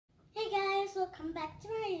welcome back to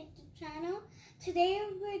my YouTube channel. Today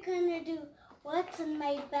we're gonna do what's in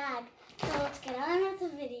my bag. So let's get on with the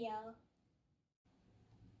video.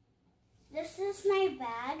 This is my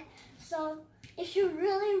bag. So if you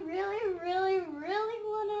really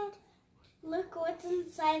wanna look what's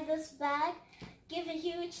inside this bag, give a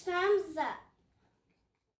huge thumbs up.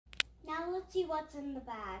 Now let's see what's in the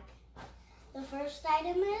bag. The first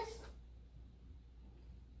item is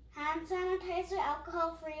hand sanitizer,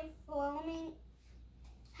 alcohol-free foaming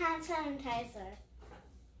hand sanitizer.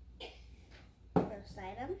 First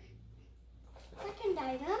item. Second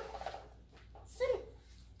item,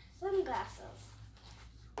 sunglasses.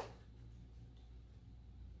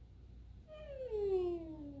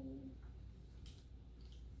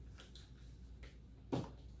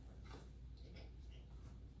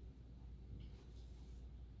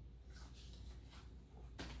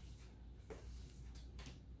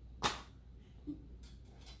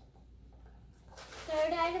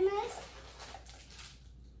 Third item is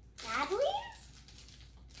Natalie's.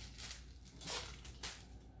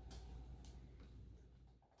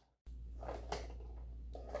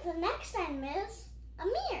 The next item is a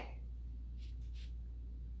mirror.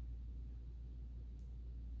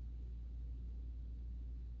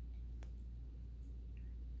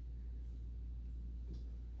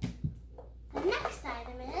 The next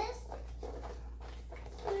item is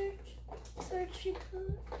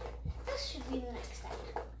this should be the next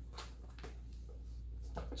item.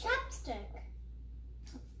 Chapstick.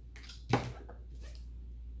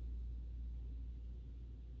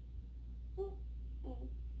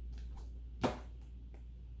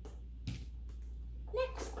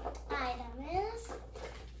 Next item is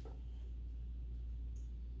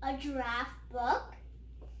a giraffe book.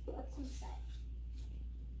 What's inside?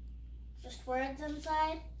 Just words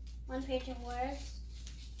inside. One page of words.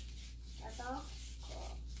 That's all.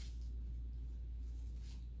 Cool.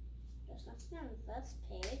 There's nothing on this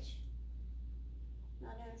page.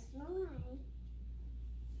 Not a single line.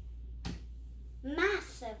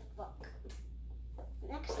 Massive book.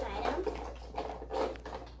 Next item.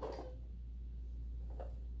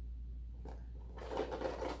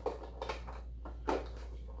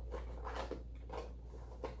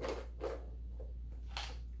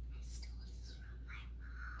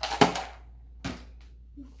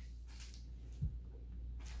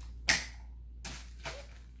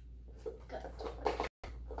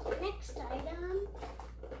 Next item,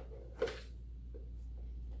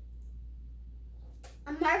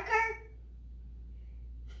 a marker.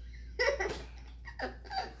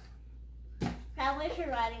 Probably for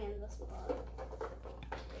writing in this book.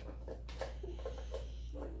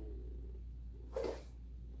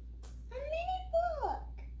 A mini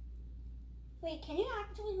book. Wait, can you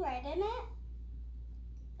actually write in it?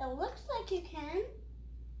 It looks like you can.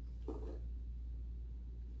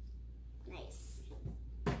 Nice.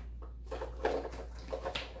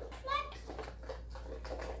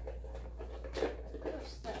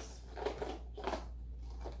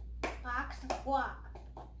 Guac.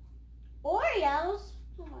 Oreos?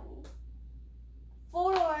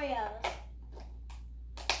 Four Oreos.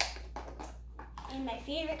 In my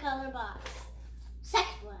favorite color box.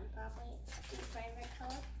 Second one, probably. It's my favorite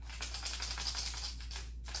color.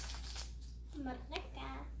 Manica.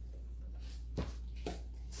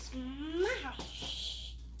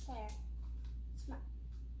 Smash. There. Smash.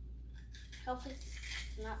 Hopefully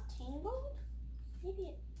it's not tangled. Maybe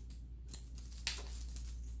it.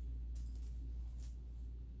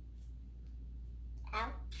 Ow.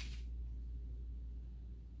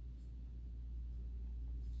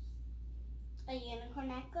 A unicorn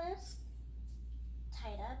necklace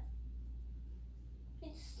tied up.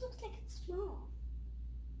 It just looks like it's small.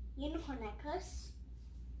 Unicorn necklace.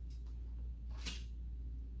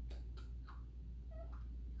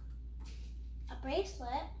 A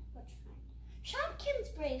bracelet. Which one?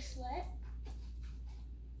 Shopkins bracelet.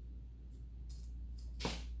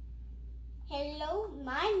 Hello,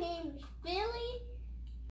 my name is Billy.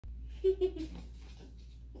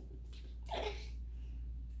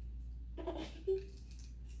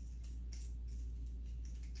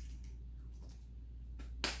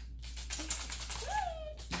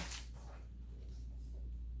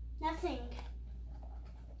 Nothing.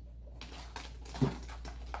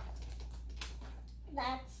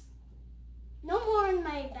 That's no more in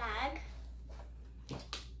my bag.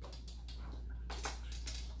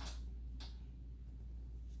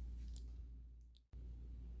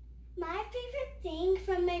 My favorite thing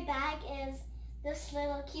from my bag is this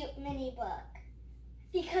little cute mini book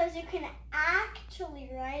because you can actually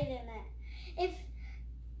write in it.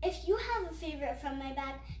 If you have a favorite from my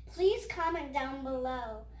bag, please comment down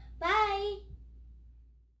below. Bye!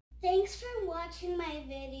 Thanks for watching my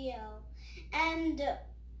video, and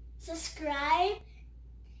subscribe,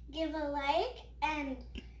 give a like, and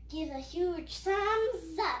give a huge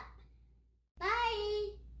thumbs up.